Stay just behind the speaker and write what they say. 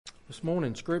This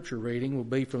morning's scripture reading will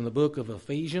be from the book of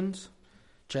Ephesians,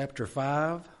 chapter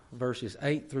 5, verses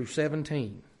 8 through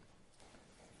 17.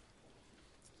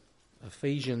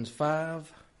 Ephesians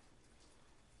 5,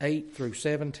 8 through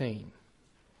 17.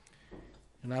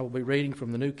 And I will be reading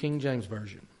from the New King James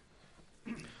Version.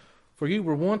 For you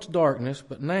were once darkness,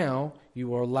 but now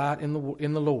you are light in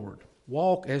the Lord.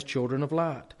 Walk as children of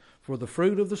light. For the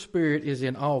fruit of the Spirit is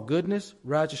in all goodness,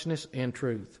 righteousness, and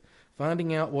truth,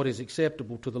 finding out what is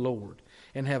acceptable to the Lord,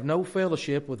 and have no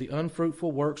fellowship with the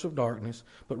unfruitful works of darkness,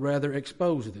 but rather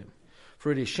expose them.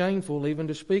 For it is shameful even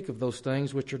to speak of those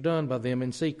things which are done by them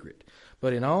in secret.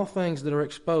 But in all things that are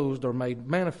exposed are made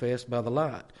manifest by the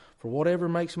light. For whatever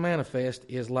makes manifest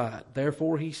is light.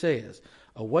 Therefore he says,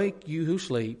 Awake, you who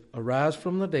sleep, arise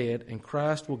from the dead, and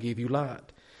Christ will give you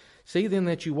light. See then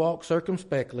that you walk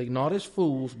circumspectly, not as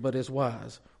fools, but as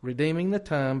wise, redeeming the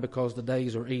time, because the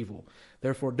days are evil.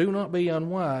 Therefore do not be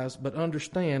unwise, but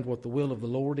understand what the will of the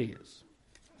Lord is.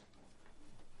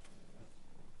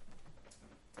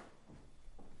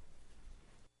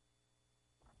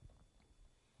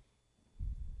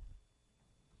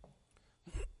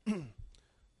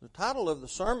 The title of the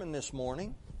sermon this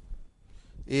morning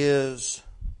is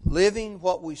Living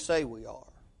What We Say We Are.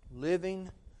 Living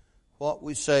what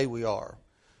we say we are.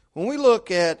 When we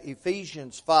look at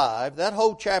Ephesians 5, that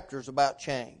whole chapter is about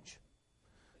change.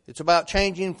 It's about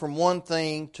changing from one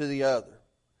thing to the other.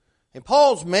 And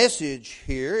Paul's message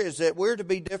here is that we're to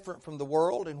be different from the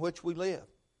world in which we live.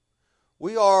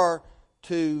 We are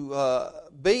to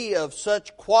be of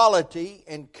such quality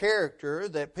and character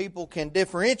that people can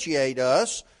differentiate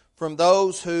us from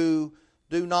those who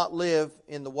do not live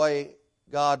in the way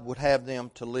God would have them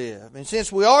to live. And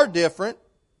since we are different,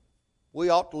 we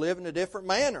ought to live in a different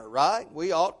manner, right?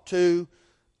 We ought to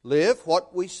live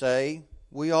what we say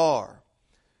we are.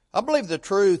 I believe the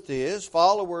truth is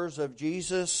followers of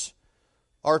Jesus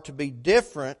are to be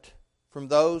different from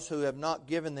those who have not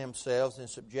given themselves in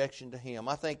subjection to Him.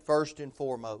 I think first and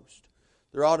foremost,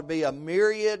 there ought to be a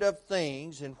myriad of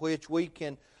things in which we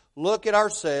can look at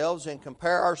ourselves and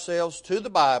compare ourselves to the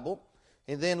Bible,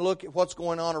 and then look at what's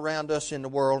going on around us in the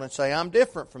world and say, I'm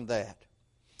different from that.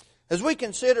 As we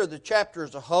consider the chapter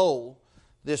as a whole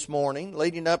this morning,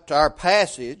 leading up to our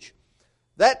passage,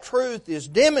 that truth is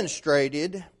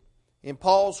demonstrated in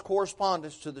Paul's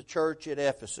correspondence to the church at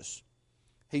Ephesus.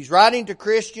 He's writing to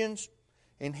Christians,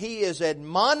 and he is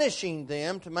admonishing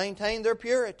them to maintain their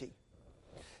purity.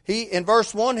 In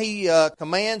verse 1, he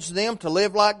commands them to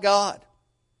live like God.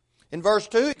 In verse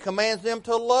 2, he commands them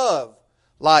to love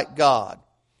like God.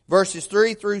 Verses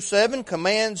 3 through 7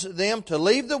 commands them to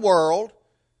leave the world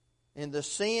and the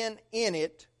sin in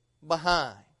it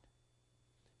behind.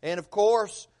 And of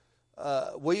course,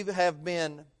 we have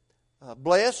been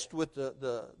blessed with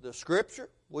the Scripture.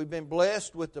 We've been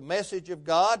blessed with the message of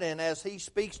God, and as He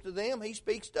speaks to them, He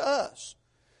speaks to us.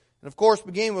 And of course,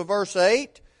 beginning with verse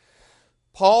 8,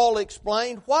 Paul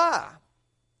explained why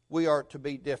we are to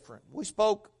be different. We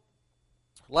spoke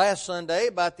last Sunday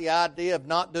about the idea of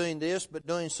not doing this, but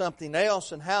doing something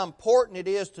else, and how important it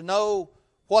is to know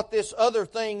what this other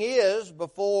thing is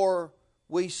before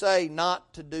we say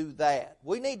not to do that.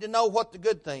 We need to know what the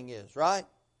good thing is, right?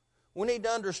 We need to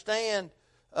understand,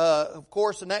 of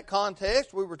course, in that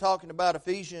context, we were talking about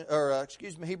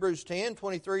Hebrews 10,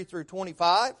 23 through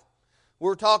 25. We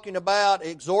were talking about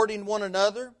exhorting one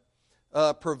another,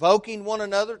 provoking one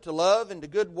another to love and to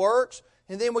good works.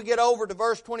 And then we get over to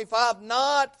verse 25,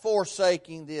 not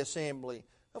forsaking the assembly.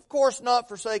 Of course, not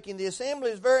forsaking the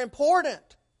assembly is very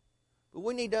important. But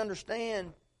we need to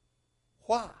understand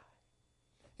why.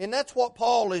 And that's what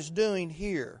Paul is doing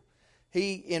here.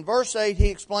 In verse 8, he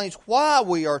explains why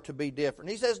we are to be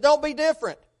different. He says, don't be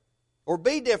different, or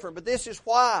be different, but this is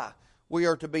why we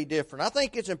are to be different. I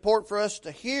think it's important for us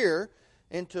to hear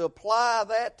and to apply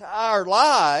that to our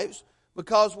lives,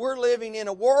 because we're living in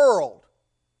a world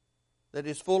that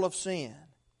is full of sin.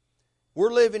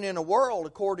 We're living in a world,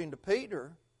 according to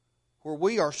Peter, where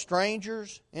we are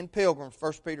strangers and pilgrims,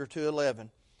 1 Peter 2:11.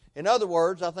 In other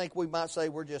words, I think we might say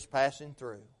we're just passing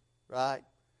through, right?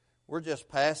 We're just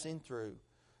passing through.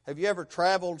 Have you ever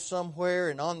traveled somewhere,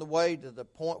 and on the way to the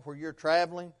point where you're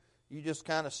traveling, you just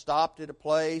kind of stopped at a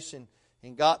place and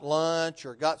got lunch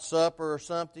or got supper or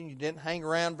something? You didn't hang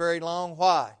around very long.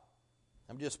 Why?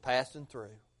 I'm just passing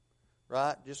through,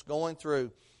 right? Just going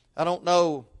through. I don't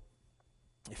know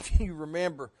if you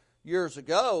remember years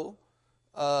ago,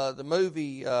 the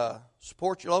movie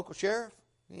Support Your Local Sheriff.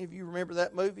 Any of you remember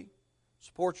that movie?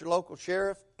 Support Your Local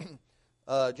Sheriff.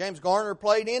 James Garner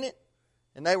played in it.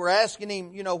 And they were asking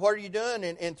him, what are you doing?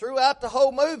 And throughout the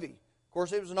whole movie, of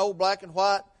course, it was an old black and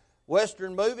white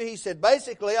Western movie. He said,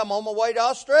 basically, I'm on my way to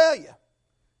Australia.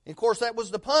 And of course, that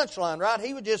was the punchline, right?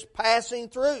 He was just passing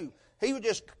through. He was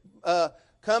just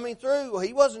coming through.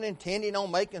 He wasn't intending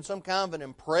on making some kind of an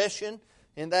impression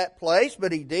in that place,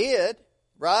 but he did,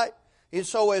 right? And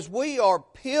so as we are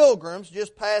pilgrims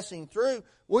just passing through,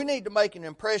 we need to make an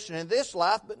impression in this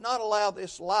life, but not allow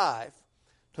this life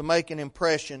to make an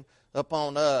impression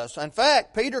upon us. In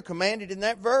fact, Peter commanded in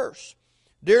that verse,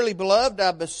 "Dearly beloved,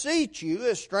 I beseech you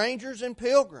as strangers and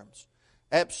pilgrims,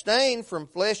 abstain from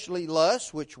fleshly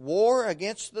lusts which war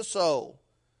against the soul."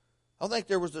 I think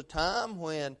there was a time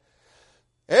when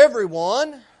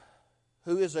everyone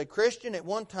who is a Christian at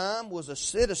one time was a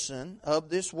citizen of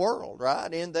this world,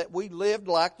 right? In that we lived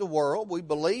like the world, we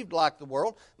believed like the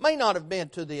world. May not have been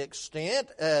to the extent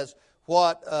as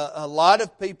what a lot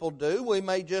of people do. We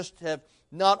may just have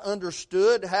not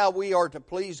understood how we are to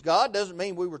please God. Doesn't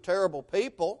mean we were terrible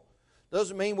people.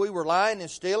 Doesn't mean we were lying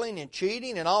and stealing and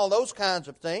cheating and all those kinds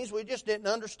of things. We just didn't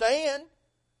understand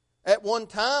at one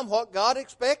time what God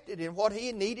expected and what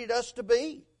He needed us to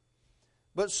be.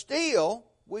 But still,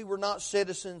 we were not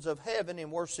citizens of heaven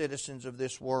and we're citizens of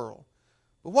this world.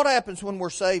 But what happens when we're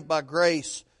saved by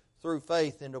grace through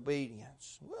faith and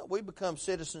obedience? Well, we become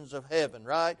citizens of heaven,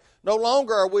 right? No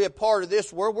longer are we a part of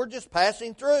this world. We're just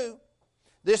passing through.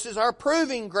 This is our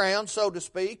proving ground, so to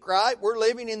speak, right? We're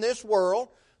living in this world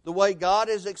the way God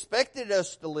has expected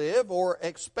us to live or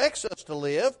expects us to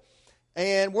live.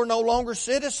 And we're no longer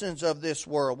citizens of this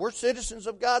world. We're citizens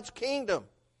of God's kingdom.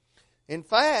 In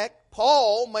fact,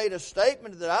 Paul made a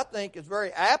statement that I think is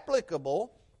very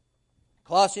applicable.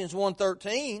 Colossians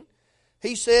 1:13,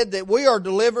 he said that we are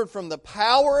delivered from the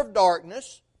power of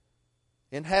darkness,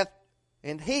 and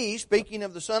He, speaking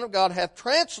of the Son of God, hath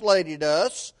translated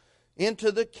us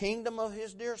into the kingdom of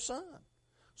His dear Son.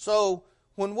 So,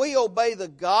 when we obey the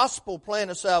gospel plan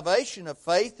of salvation of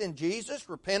faith in Jesus,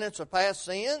 repentance of past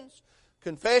sins,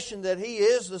 confession that He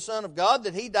is the Son of God,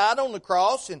 that He died on the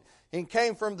cross and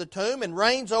came from the tomb and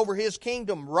reigns over His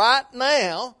kingdom right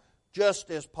now, just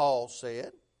as Paul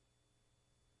said.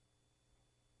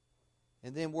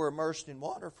 And then we're immersed in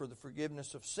water for the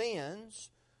forgiveness of sins.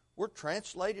 We're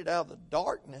translated out of the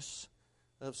darkness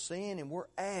of sin and we're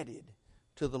added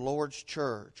to the Lord's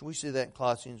church. We see that in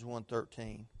Colossians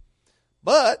 1:13.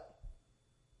 But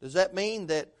does that mean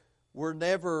that we're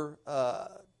never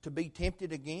to be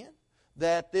tempted again?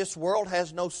 That this world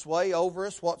has no sway over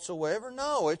us whatsoever?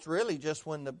 No, it's really just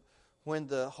when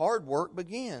the hard work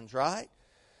begins, right?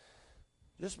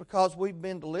 Just because we've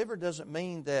been delivered doesn't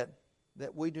mean that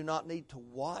we do not need to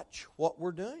watch what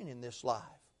we're doing in this life.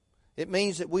 It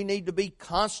means that we need to be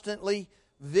constantly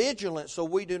vigilant so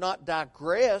we do not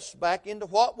digress back into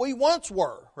what we once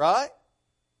were, right?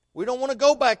 We don't want to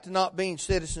go back to not being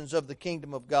citizens of the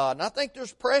kingdom of God. And I think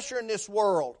there's pressure in this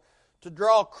world to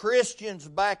draw Christians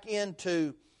back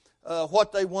into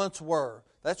what they once were.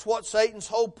 That's what Satan's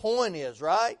whole point is,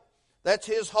 right? That's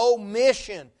his whole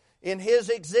mission in his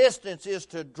existence, is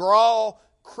to draw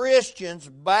Christians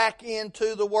back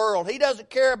into the world. He doesn't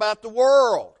care about the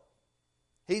world.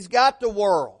 He's got the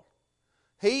world.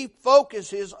 He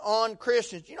focuses on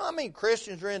Christians. You know how many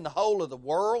Christians are in the whole of the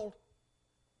world?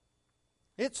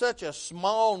 It's such a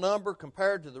small number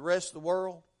compared to the rest of the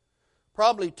world.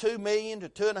 Probably 2 million to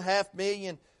 2.5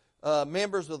 million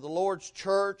members of the Lord's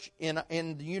church in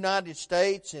the United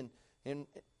States. And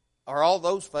are all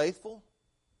those faithful?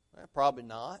 Probably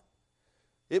not.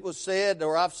 It was said,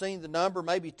 or I've seen the number,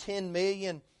 maybe 10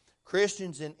 million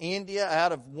Christians in India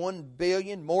out of 1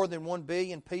 billion, more than 1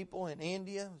 billion people in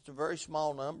India. It's a very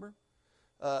small number.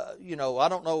 I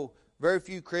don't know very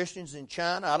few Christians in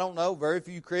China. I don't know very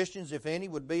few Christians, if any,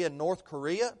 would be in North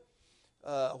Korea.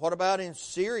 What about in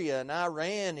Syria and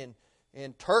Iran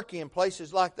and Turkey and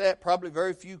places like that? Probably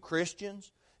very few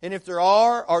Christians. And if there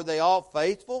are they all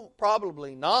faithful?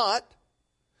 Probably not.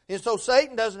 And so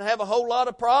Satan doesn't have a whole lot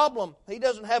of problem. He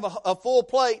doesn't have a full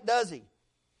plate, does he?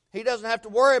 He doesn't have to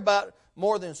worry about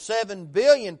more than 7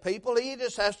 billion people. He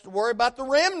just has to worry about the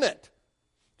remnant.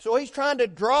 So he's trying to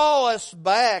draw us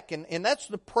back, and that's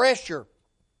the pressure.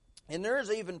 And there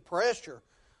is even pressure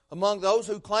among those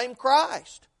who claim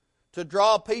Christ to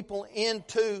draw people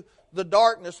into the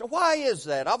darkness. And why is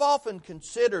that? I've often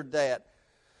considered that.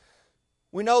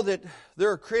 We know that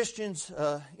there are Christians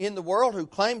in the world who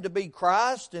claim to be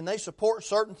Christ, and they support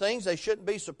certain things they shouldn't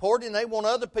be supporting, and they want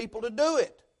other people to do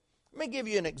it. Let me give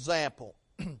you an example.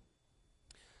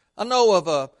 I know of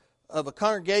a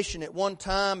congregation at one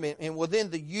time, and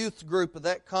within the youth group of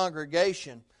that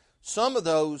congregation, some of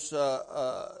those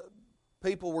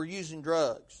people were using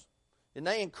drugs. And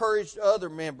they encouraged other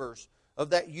members of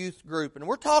that youth group. And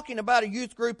we're talking about a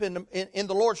youth group in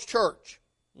the Lord's church.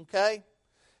 Okay?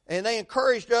 And they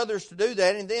encouraged others to do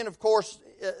that. And then, of course,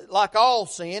 like all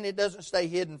sin, it doesn't stay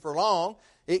hidden for long.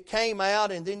 It came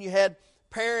out, and then you had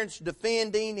parents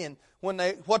defending, and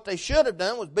what they should have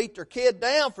done was beat their kid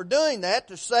down for doing that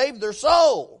to save their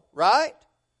soul, right?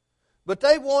 But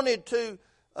they wanted to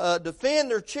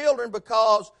defend their children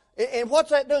because, and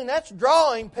what's that doing? That's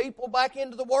drawing people back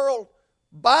into the world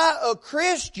by a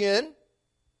Christian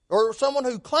or someone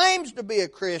who claims to be a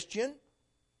Christian.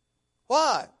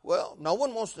 Why? Well, no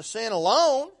one wants to sin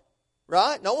alone,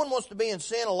 right? No one wants to be in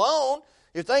sin alone.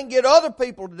 If they can get other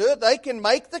people to do it, they can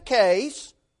make the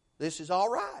case, this is all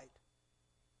right.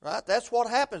 Right? That's what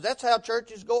happens. That's how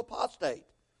churches go apostate.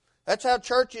 That's how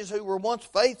churches who were once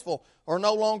faithful are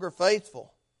no longer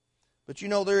faithful. But you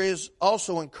know, there is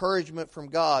also encouragement from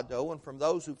God, though, and from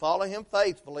those who follow Him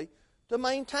faithfully to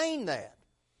maintain that,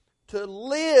 to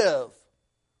live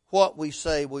what we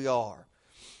say we are.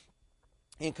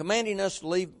 In commanding us to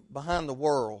leave behind the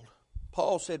world,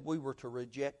 Paul said we were to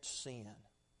reject sin.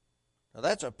 Now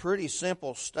that's a pretty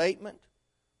simple statement.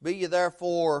 Be ye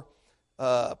therefore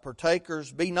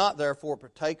partakers, be not therefore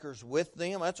partakers with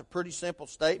them. That's a pretty simple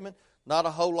statement. Not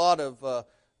a whole lot of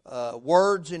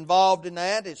words involved in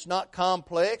that. It's not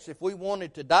complex. If we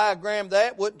wanted to diagram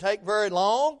that, it wouldn't take very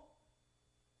long.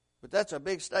 But that's a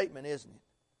big statement, isn't it?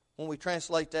 When we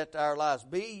translate that to our lives.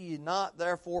 Be ye not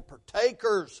therefore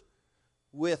partakers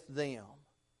with them.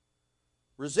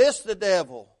 Resist the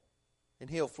devil, and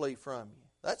he'll flee from you.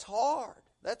 That's hard.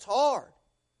 That's hard.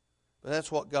 But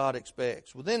that's what God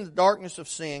expects. Within the darkness of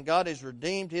sin, God has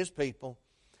redeemed His people,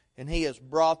 and He has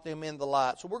brought them in the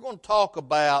light. So we're going to talk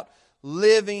about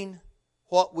living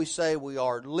what we say we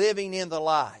are, living in the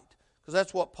light, because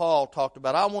that's what Paul talked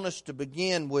about. I want us to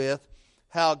begin with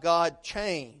how God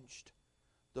changed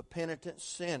the penitent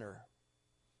sinner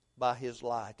by His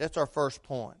light. That's our first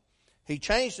point. He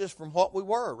changed us from what we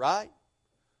were, right?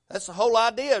 That's the whole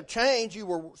idea of change. You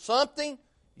were something,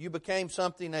 you became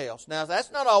something else. Now,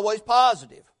 that's not always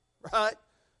positive, right?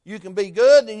 You can be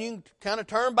good and you can kind of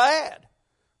turn bad.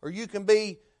 Or you can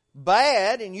be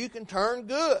bad and you can turn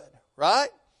good, right?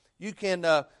 You can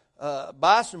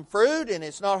buy some fruit and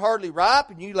it's not hardly ripe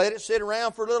and you let it sit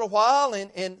around for a little while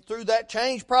and through that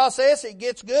change process it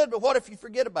gets good, but what if you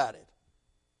forget about it?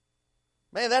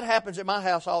 Man, that happens at my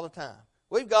house all the time.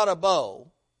 We've got a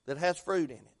bowl that has fruit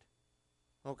in it.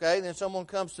 Okay, then someone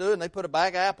comes through and they put a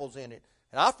bag of apples in it.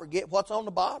 And I forget what's on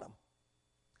the bottom.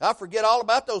 I forget all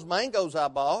about those mangoes I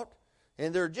bought.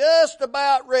 And they're just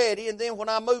about ready. And then when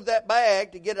I move that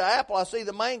bag to get an apple, I see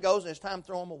the mangoes and it's time to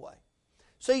throw them away.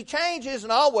 See, change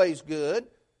isn't always good.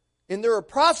 And there are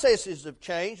processes of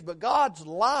change. But God's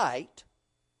light,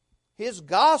 His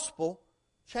gospel,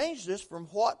 changed us from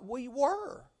what we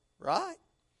were. Right?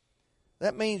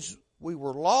 That means we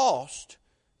were lost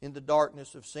in the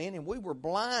darkness of sin, and we were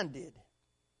blinded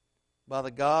by the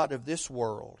god of this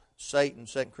world, Satan,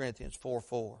 2 Corinthians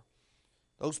 4:4.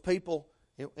 Those people,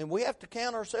 and we have to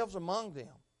count ourselves among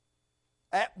them.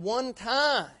 At one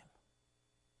time,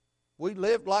 we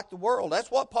lived like the world. That's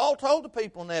what Paul told the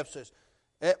people in Ephesus.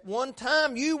 At one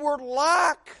time, you were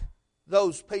like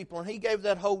those people, and he gave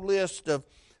that whole list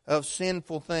of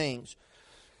sinful things.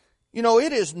 You know,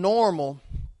 it is normal,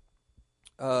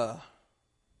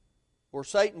 or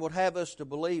Satan would have us to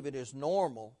believe it is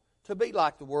normal to be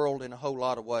like the world in a whole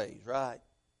lot of ways, right?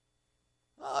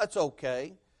 Oh, it's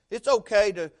okay. It's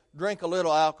okay to drink a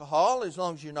little alcohol as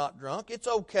long as you're not drunk. It's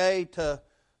okay to,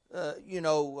 do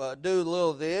a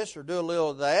little of this or do a little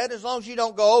of that as long as you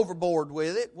don't go overboard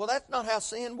with it. Well, that's not how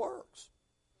sin works.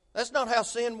 That's not how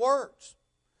sin works.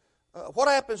 What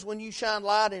happens when you shine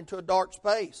light into a dark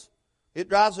space? It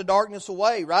drives the darkness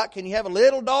away, right? Can you have a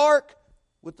little dark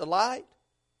with the light?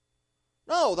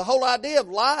 No, the whole idea of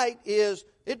light is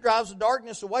it drives the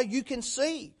darkness away. You can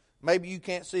see. Maybe you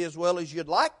can't see as well as you'd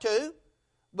like to,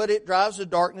 but it drives the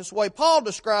darkness away. Paul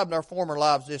described our former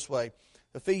lives this way.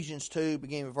 Ephesians 2,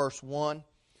 beginning with verse 1.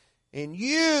 And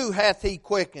you hath He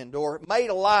quickened, or made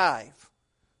alive,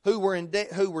 who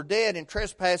were dead in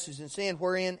trespasses and sin,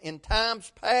 wherein in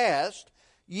times past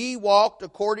ye walked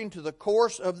according to the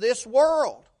course of this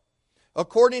world,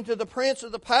 according to the prince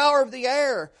of the power of the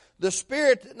air, the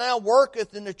spirit that now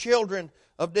worketh in the children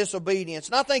of disobedience.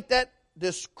 And I think that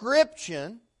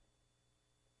description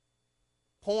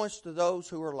points to those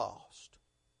who are lost.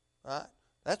 Right?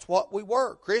 That's what we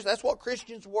were. That's what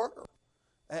Christians were.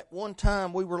 At one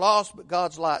time we were lost, but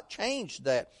God's light changed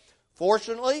that.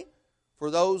 Fortunately, for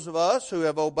those of us who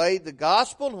have obeyed the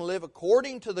gospel and live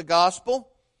according to the gospel,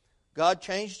 God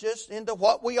changed us into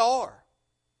what we are.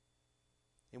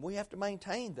 And we have to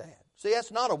maintain that. See,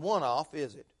 that's not a one-off,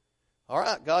 is it? All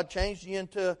right, God changed you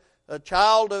into a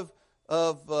child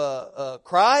of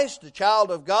Christ, a child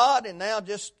of God, and now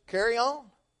just carry on.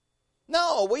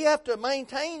 No, we have to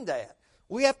maintain that.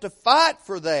 We have to fight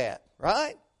for that,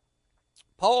 right?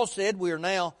 Paul said we are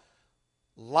now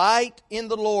light in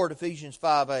the Lord, Ephesians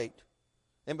 5:8.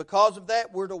 And because of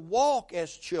that, we're to walk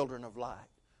as children of light.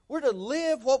 We're to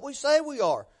live what we say we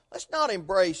are. Let's not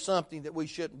embrace something that we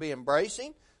shouldn't be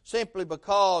embracing simply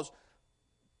because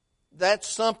that's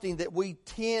something that we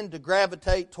tend to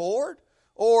gravitate toward,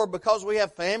 or because we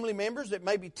have family members that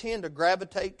maybe tend to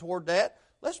gravitate toward that.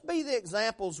 Let's be the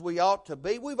examples we ought to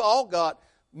be. We've all got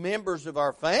members of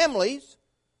our families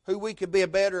who we could be a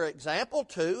better example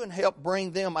to and help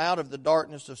bring them out of the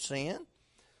darkness of sin.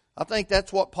 I think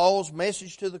that's what Paul's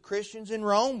message to the Christians in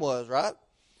Rome was, right?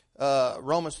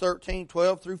 Romans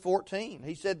 13:12 through 14.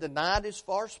 He said, the night is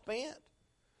far spent.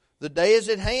 The day is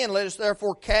at hand. Let us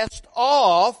therefore cast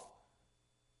off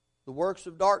the works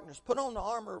of darkness. Put on the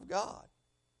armor of God.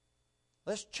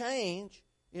 Let's change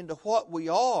into what we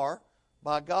are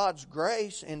by God's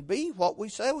grace and be what we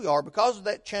say we are because of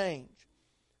that change.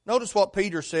 Notice what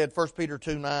Peter said, 1 Peter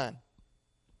 2:9.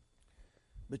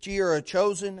 But ye are a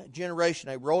chosen generation,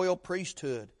 a royal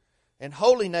priesthood, and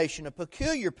holy nation, a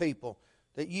peculiar people,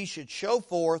 that ye should show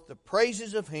forth the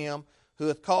praises of Him who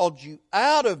hath called you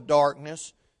out of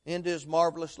darkness into His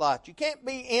marvelous light. You can't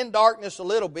be in darkness a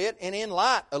little bit and in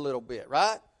light a little bit,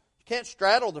 right? You can't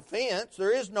straddle the fence.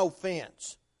 There is no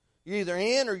fence. You're either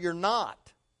in or you're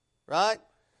not, right?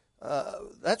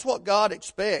 That's what God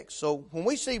expects. So when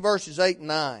we see verses 8 and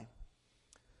 9,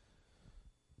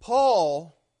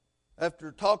 Paul,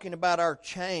 after talking about our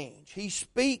change, he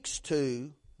speaks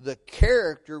to the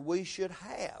character we should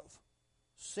have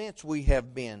since we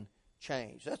have been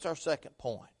changed. That's our second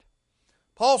point.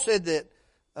 Paul said that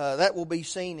that will be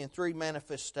seen in three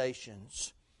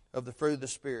manifestations of the fruit of the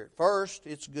Spirit. First,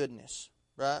 it's goodness,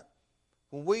 right?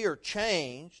 When we are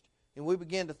changed and we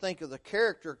begin to think of the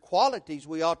character qualities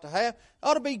we ought to have, it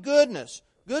ought to be goodness.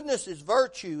 Goodness is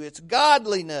virtue. It's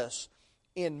godliness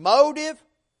in motive,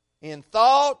 in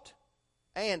thought,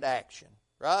 and action,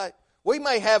 right? We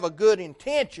may have a good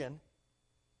intention,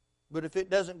 but if it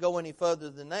doesn't go any further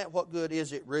than that, what good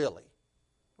is it really?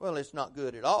 Well, it's not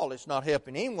good at all. It's not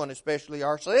helping anyone, especially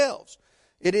ourselves.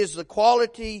 It is the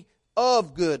quality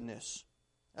of goodness.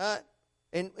 Right?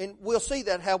 And we'll see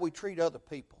that how we treat other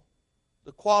people.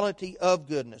 The quality of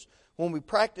goodness. When we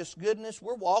practice goodness,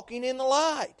 we're walking in the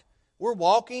light. We're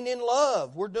walking in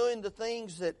love. We're doing the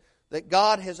things that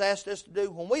God has asked us to do.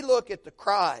 When we look at the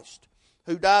Christ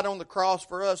who died on the cross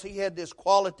for us, He had this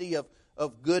quality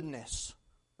of goodness.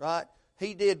 Right?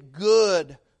 He did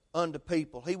good unto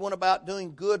people. He went about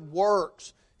doing good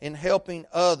works and helping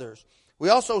others. We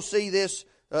also see this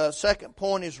second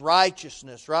point is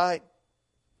righteousness, right?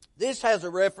 This has a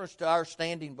reference to our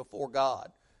standing before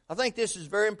God. I think this is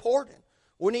very important.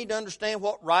 We need to understand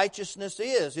what righteousness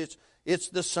is. It's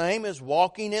the same as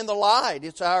walking in the light.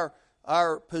 It's our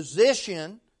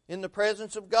position in the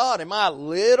presence of God. Am I a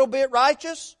little bit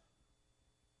righteous?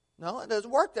 No, it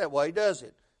doesn't work that way, does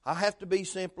it? I have to be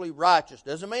simply righteous.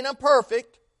 Doesn't mean I'm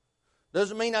perfect.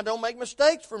 Doesn't mean I don't make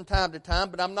mistakes from time to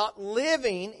time, but I'm not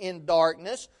living in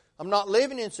darkness. I'm not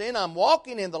living in sin. I'm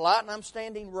walking in the light and I'm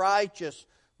standing righteous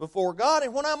before God.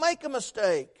 And when I make a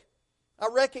mistake, I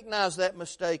recognize that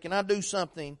mistake and I do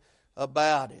something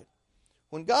about it.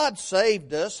 When God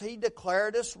saved us, He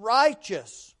declared us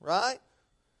righteous, right?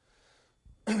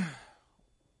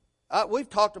 We've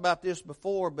talked about this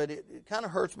before, but it kind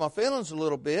of hurts my feelings a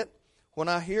little bit when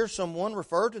I hear someone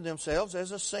refer to themselves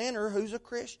as a sinner who's a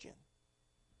Christian.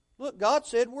 Look, God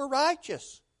said we're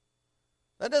righteous.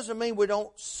 That doesn't mean we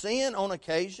don't sin on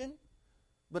occasion,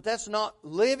 but that's not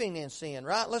living in sin,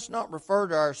 right? Let's not refer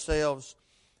to ourselves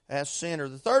as sinner.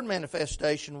 The third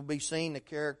manifestation will be seen the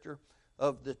character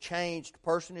of the changed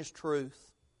person is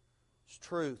truth. It's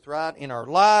truth, right? In our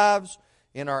lives,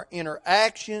 in our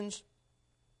interactions.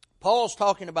 Paul's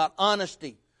talking about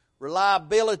honesty,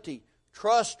 reliability,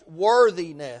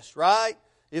 trustworthiness, right?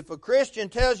 If a Christian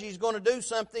tells you he's going to do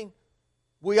something,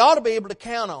 we ought to be able to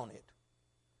count on it.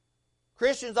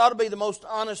 Christians ought to be the most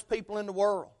honest people in the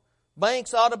world.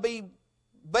 Banks ought to be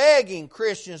begging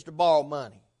Christians to borrow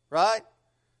money, right?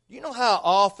 Do you know how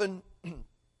often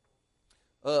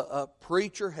a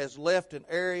preacher has left an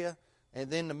area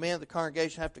and then the men of the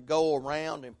congregation have to go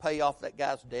around and pay off that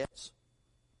guy's debts?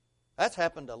 That's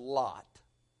happened a lot.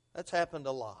 That's happened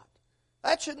a lot.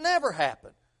 That should never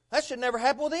happen. That should never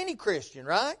happen with any Christian,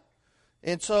 right?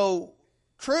 And so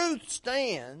truth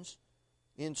stands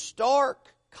in stark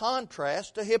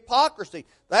contrast to hypocrisy.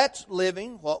 That's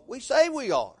living what we say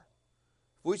we are.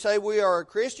 If we say we are a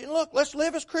Christian, look, let's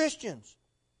live as Christians.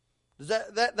 Does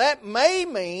that may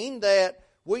mean that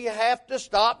we have to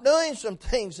stop doing some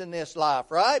things in this life,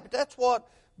 right? But that's what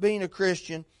being a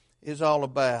Christian is all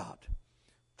about.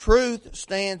 Truth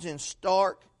stands in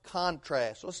stark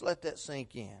contrast. Let's let that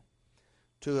sink in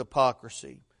to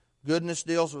hypocrisy. Goodness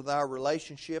deals with our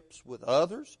relationships with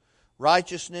others.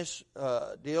 Righteousness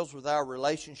deals with our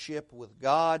relationship with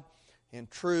God. And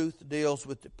truth deals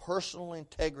with the personal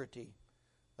integrity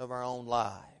of our own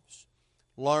lives.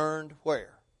 Learned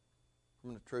where?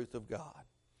 From the truth of God.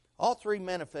 All three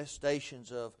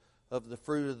manifestations of the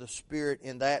fruit of the Spirit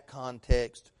in that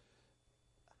context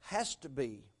has to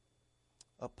be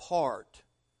a part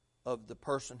of the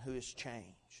person who is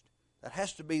changed. That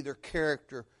has to be their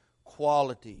character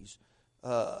qualities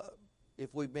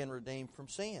if we've been redeemed from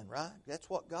sin, right? That's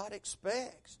what God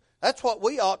expects. That's what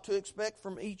we ought to expect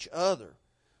from each other.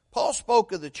 Paul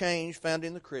spoke of the change found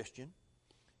in the Christian.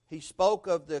 He spoke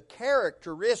of the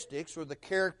characteristics or the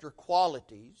character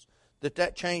qualities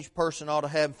that changed person ought to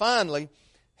have. And finally,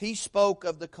 he spoke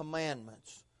of the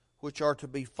commandments which are to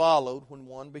be followed when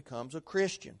one becomes a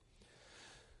Christian.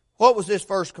 What was this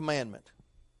first commandment?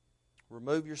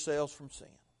 Remove yourselves from sin.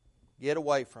 Get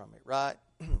away from it, right?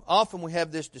 Often we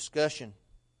have this discussion,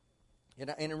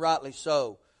 and rightly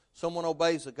so. Someone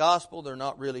obeys the gospel, they're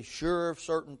not really sure of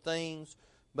certain things.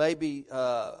 Maybe,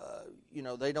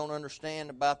 they don't understand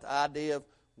about the idea of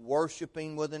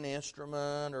worshiping with an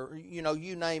instrument or,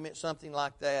 you name it, something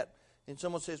like that. And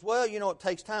someone says, well, it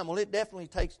takes time. Well, it definitely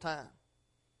takes time,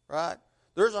 right?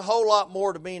 There's a whole lot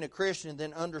more to being a Christian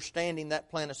than understanding that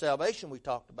plan of salvation we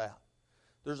talked about.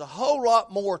 There's a whole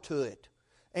lot more to it.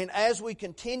 And as we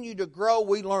continue to grow,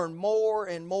 we learn more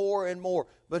and more and more.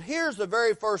 But here's the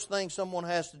very first thing someone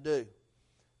has to do.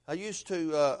 I used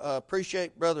to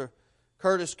appreciate Brother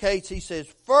Curtis Cates. He says,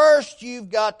 first you've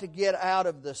got to get out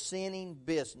of the sinning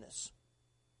business.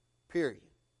 Period.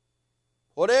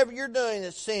 Whatever you're doing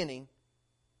that's sinning,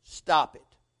 stop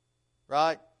it.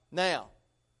 Right? Now,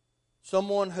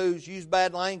 someone who's used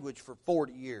bad language for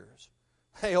 40 years,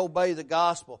 they obey the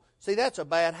gospel. See, that's a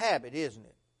bad habit, isn't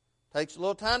it? Takes a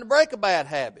little time to break a bad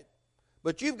habit.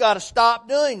 But you've got to stop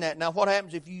doing that. Now, what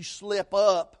happens if you slip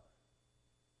up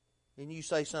and you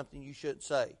say something you shouldn't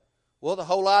say? Well, the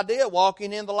whole idea of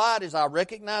walking in the light is I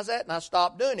recognize that and I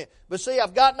stop doing it. But see,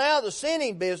 I've gotten out of the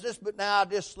sinning business, but now I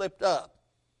just slipped up.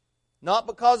 Not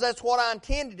because that's what I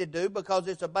intended to do, because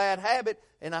it's a bad habit,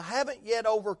 and I haven't yet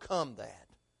overcome that.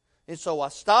 And so I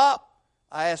stop,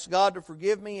 I ask God to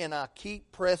forgive me, and I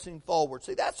keep pressing forward.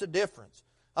 See, that's the difference.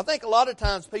 I think a lot of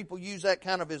times people use that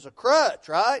kind of as a crutch,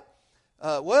 right?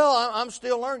 I'm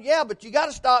still learning. Yeah, but you got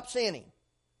to stop sinning.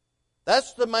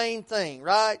 That's the main thing,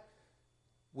 right?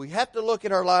 We have to look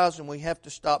at our lives and we have to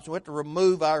stop. So we have to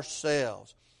remove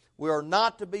ourselves. We are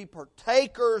not to be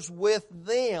partakers with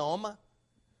them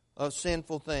of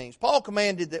sinful things. Paul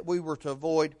commanded that we were to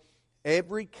avoid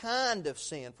every kind of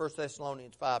sin. 1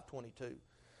 Thessalonians 5:22.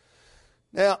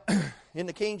 Now, in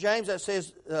the King James that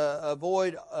says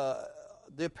avoid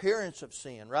the appearance of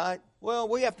sin, right? Well,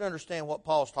 we have to understand what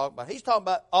Paul's talking about. He's talking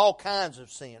about all kinds of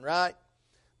sin, right?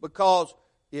 Because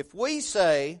if we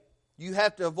say you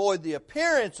have to avoid the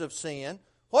appearance of sin,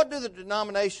 what do the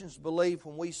denominations believe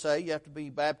when we say you have to be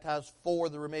baptized for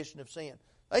the remission of sin?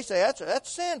 They say that's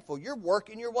sinful. You're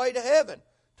working your way to heaven.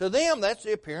 To them, that's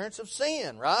the appearance of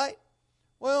sin, right?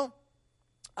 Well,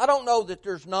 I don't know that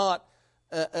there's not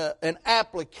an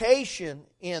application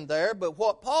in there, but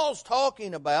what Paul's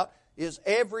talking about is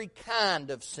every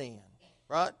kind of sin,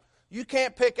 right? You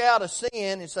can't pick out a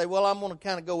sin and say, well, I'm going to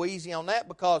kind of go easy on that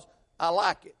because I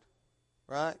like it,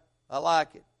 right? I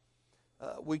like it.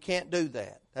 We can't do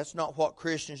that. That's not what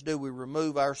Christians do. We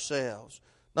remove ourselves.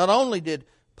 Not only did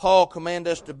Paul command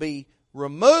us to be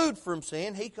removed from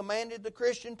sin, he commanded the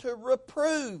Christian to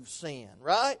reprove sin,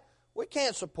 right? We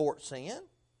can't support sin.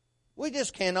 We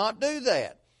just cannot do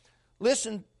that.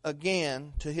 Listen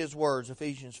again to his words,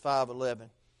 Ephesians 5:11.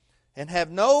 And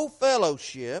have no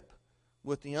fellowship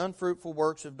with the unfruitful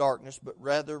works of darkness, but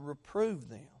rather reprove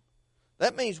them.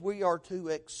 That means we are to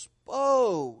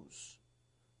expose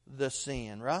the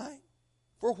sin, right?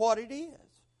 For what it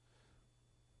is.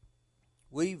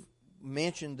 We've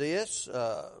mentioned this.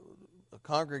 A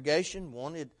congregation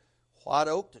wanted White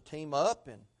Oak to team up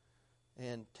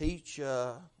and teach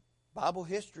Bible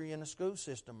history in the school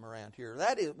system around here.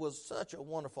 Was such a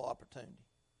wonderful opportunity.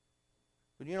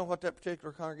 But you know what that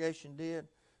particular congregation did?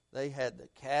 They had the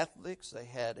Catholics, they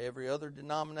had every other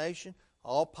denomination,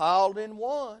 all piled in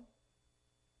one.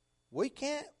 We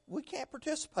can't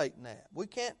participate in that. We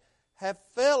can't have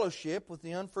fellowship with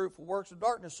the unfruitful works of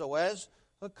darkness. So as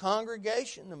a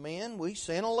congregation, the men, we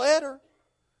sent a letter.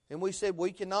 And we said,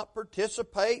 we cannot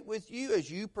participate with you as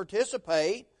you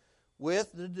participate with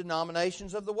the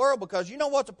denominations of the world. Because you know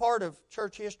what's a part of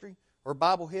church history or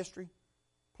Bible history?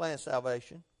 Plan of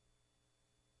salvation.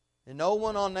 And no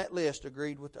one on that list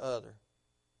agreed with the other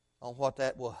on what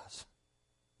that was.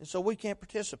 And so we can't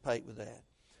participate with that.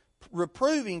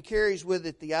 Reproving carries with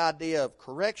it the idea of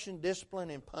correction, discipline,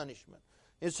 and punishment.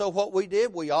 And so what we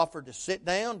did, we offered to sit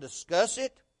down, discuss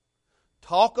it,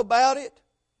 talk about it.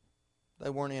 They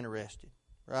weren't interested,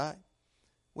 right?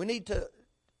 We need to,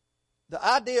 the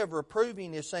idea of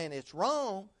reproving is saying it's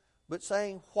wrong, but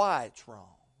saying why it's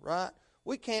wrong, right?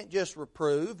 We can't just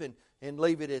reprove and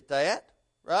leave it at that,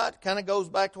 right? Kind of goes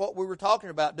back to what we were talking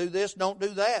about. Do this, don't do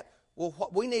that. Well,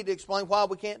 we need to explain why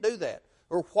we can't do that,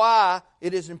 or why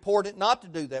it is important not to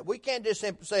do that. We can't just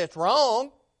simply say it's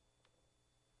wrong.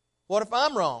 What if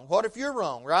I'm wrong? What if you're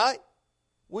wrong, right?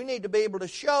 We need to be able to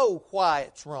show why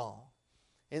it's wrong.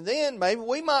 And then maybe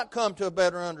we might come to a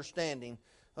better understanding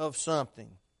of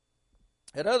something.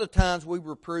 At other times we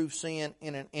reprove sin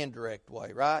in an indirect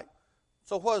way, right?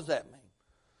 So what does that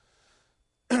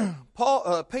mean?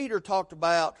 Peter talked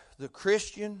about the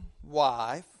Christian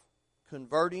wife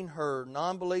converting her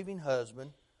non-believing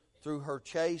husband through her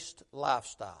chaste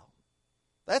lifestyle.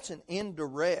 That's an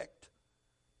indirect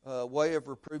way of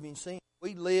reproving sin.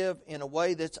 We live in a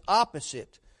way that's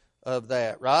opposite of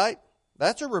that, right?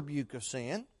 That's a rebuke of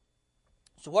sin.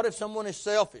 So what if someone is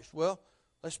selfish? Well,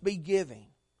 let's be giving.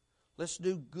 Let's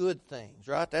do good things,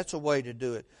 right? That's a way to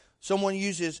do it. Someone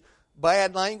uses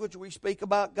bad language, we speak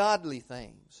about godly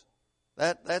things.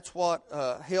 That's what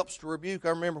helps to rebuke. I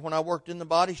remember when I worked in the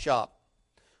body shop,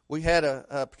 we had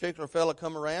a particular fellow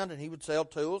come around and he would sell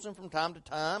tools, and from time to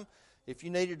time, if you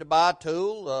needed to buy a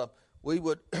tool, we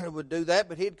would do that,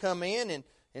 but he'd come in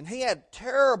and he had a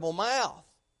terrible mouth.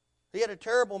 He had a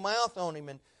terrible mouth on him,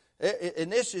 and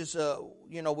this is,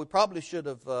 we probably should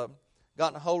have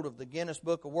gotten a hold of the Guinness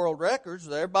Book of World Records.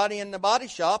 Everybody in the body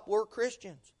shop were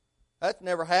Christians. That's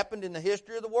never happened in the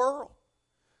history of the world.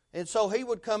 And so he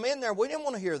would come in there. We didn't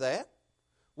want to hear that.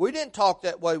 We didn't talk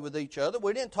that way with each other.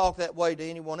 We didn't talk that way to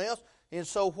anyone else. And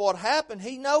so what happened,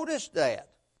 he noticed that.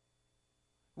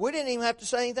 We didn't even have to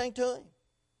say anything to him.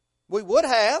 We would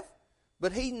have,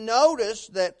 but he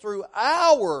noticed that through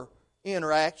our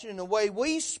interaction and the way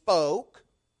we spoke,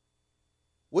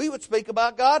 we would speak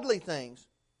about godly things.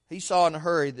 He saw in a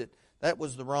hurry that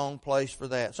was the wrong place for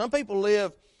that. Some people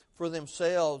live for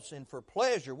themselves and for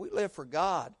pleasure. We live for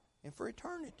God and for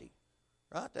eternity.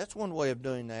 Right? That's one way of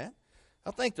doing that.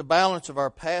 I think the balance of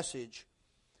our passage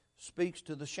speaks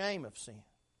to the shame of sin.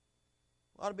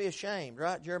 We ought to be ashamed,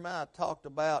 right? Jeremiah talked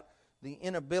about the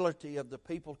inability of the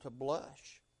people to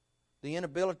blush. The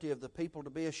inability of the people to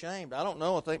be ashamed. I don't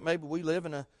know. I think maybe we live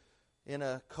in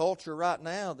a culture right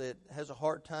now that has a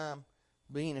hard time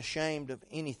being ashamed of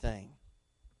anything.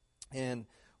 And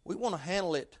we want to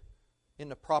handle it in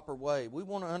the proper way. We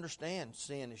want to understand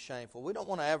sin is shameful. We don't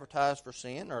want to advertise for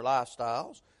sin or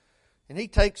lifestyles. And he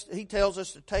tells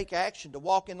us to take action, to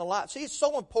walk in the light. See, it's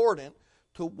so important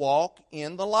to walk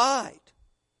in the light.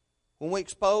 When we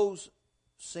expose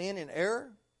sin and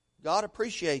error, God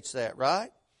appreciates that, right?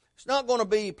 It's not going to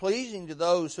be pleasing to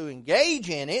those who engage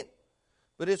in it,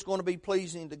 but it's going to be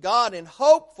pleasing to God. And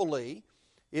hopefully,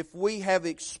 if we have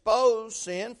exposed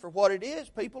sin for what it is,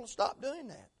 people will stop doing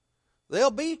that.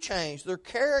 They'll be changed. Their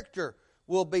character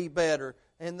will be better,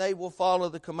 and they will follow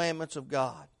the commandments of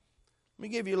God. Let me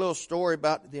give you a little story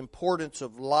about the importance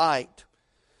of light.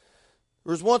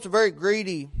 There was once a very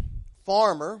greedy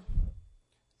farmer,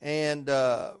 and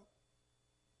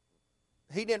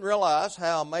he didn't realize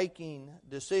how making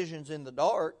decisions in the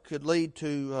dark could lead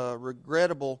to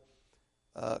regrettable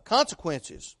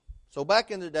consequences. So back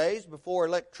in the days before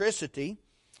electricity,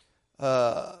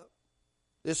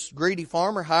 this greedy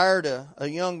farmer hired a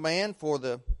young man for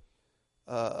the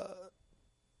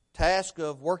task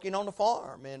of working on the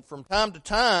farm. And from time to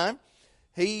time,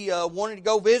 he wanted to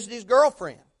go visit his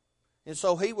girlfriend. And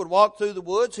so he would walk through the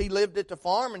woods. He lived at the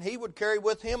farm, and he would carry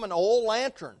with him an oil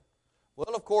lantern.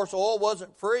 Well, of course, oil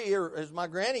wasn't free, or as my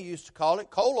granny used to call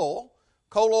it, coal oil.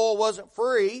 Coal oil wasn't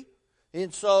free.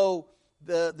 And so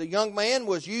the young man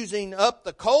was using up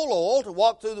the coal oil to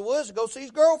walk through the woods to go see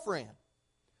his girlfriend.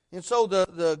 And so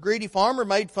the greedy farmer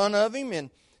made fun of him, and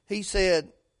he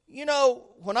said, you know,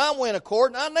 when I went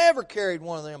a-courting, I never carried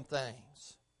one of them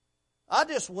things. I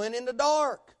just went in the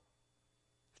dark.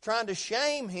 Trying to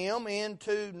shame him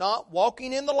into not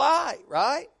walking in the light,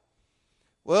 right?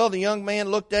 Well, the young man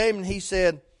looked at him and he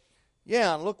said,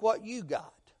 yeah, and look what you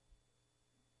got.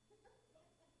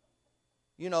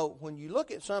 You know, when you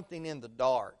look at something in the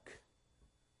dark,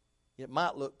 it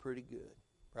might look pretty good,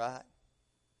 right?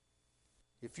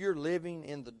 If you're living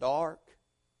in the dark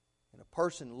and a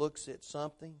person looks at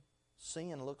something,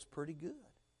 sin looks pretty good.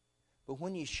 But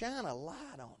when you shine a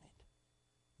light on it,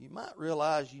 you might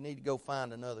realize you need to go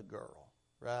find another girl,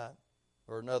 right?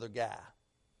 Or another guy.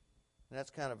 And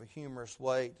that's kind of a humorous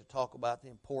way to talk about the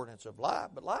importance of light,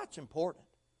 but light's important.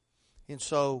 And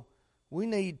so we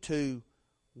need to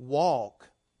walk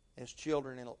as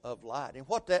children of light. And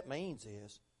what that means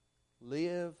is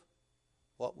live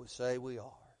what we say we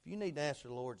are. If you need to answer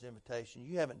the Lord's invitation,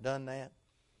 you haven't done that,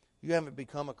 you haven't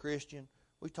become a Christian.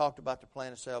 We talked about the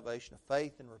plan of salvation of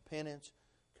faith and repentance,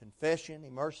 confession,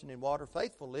 immersion in water,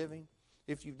 faithful living.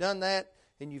 If you've done that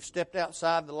and you've stepped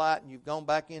outside the light and you've gone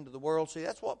back into the world, see,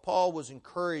 that's what Paul was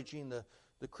encouraging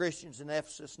the Christians in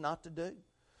Ephesus not to do.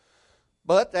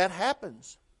 But that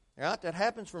happens. Right? That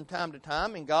happens from time to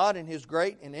time, and God in His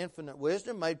great and infinite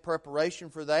wisdom made preparation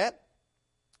for that.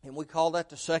 And we call that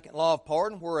the second law of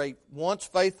pardon, where a once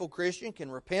faithful Christian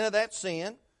can repent of that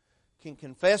sin, can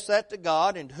confess that to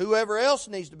God, and whoever else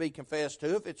needs to be confessed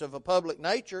to, if it's of a public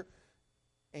nature,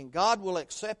 and God will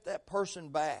accept that person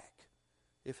back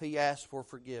if he asks for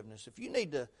forgiveness. If you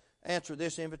need to answer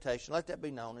this invitation, let that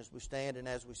be known as we stand and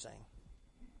as we sing.